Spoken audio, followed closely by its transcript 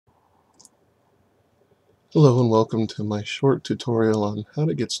Hello and welcome to my short tutorial on how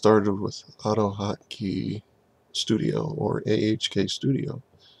to get started with AHK Studio or AHK Studio.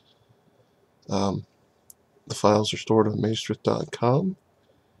 The files are stored on maestrith.com.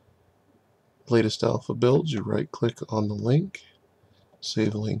 Latest alpha builds, you right click on the link,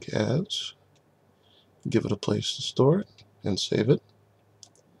 save link as, give it a place to store it and save it,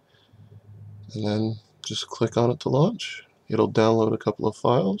 and then just click on it to launch. It'll download a couple of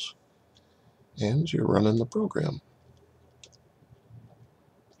files and you're running the program.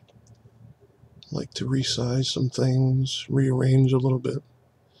 Like to resize some things, rearrange a little bit.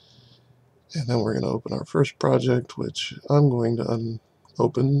 And then we're going to open our first project, which I'm going to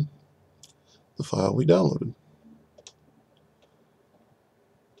open the file we downloaded.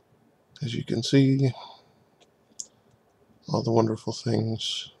 As you can see, all the wonderful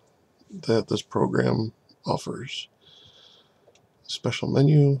things that this program offers. Special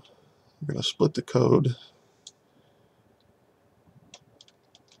menu, we're going to split the code,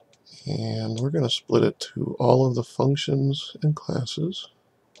 and we're going to split it to all of the functions and classes.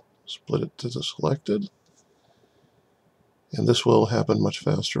 Split it to the selected. And this will happen much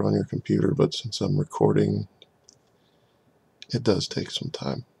faster on your computer, but since I'm recording, it does take some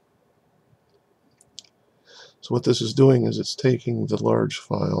time. So what this is doing is it's taking the large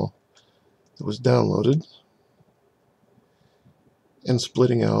file that was downloaded and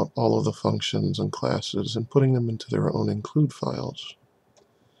splitting out all of the functions and classes and putting them into their own include files.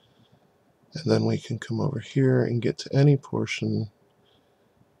 And then we can come over here and get to any portion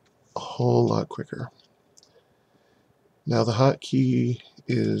a whole lot quicker. Now the hotkey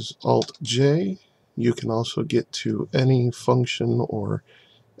is Alt-J. You can also get to any function or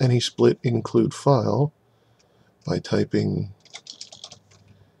any split include file by typing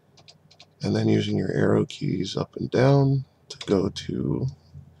and then using your arrow keys up and down to go to,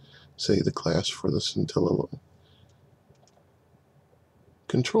 say, the class for the scintilla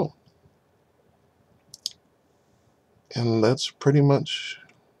control. And that's pretty much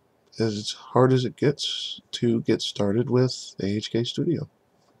as hard as it gets to get started with AHK Studio.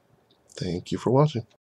 Thank you for watching.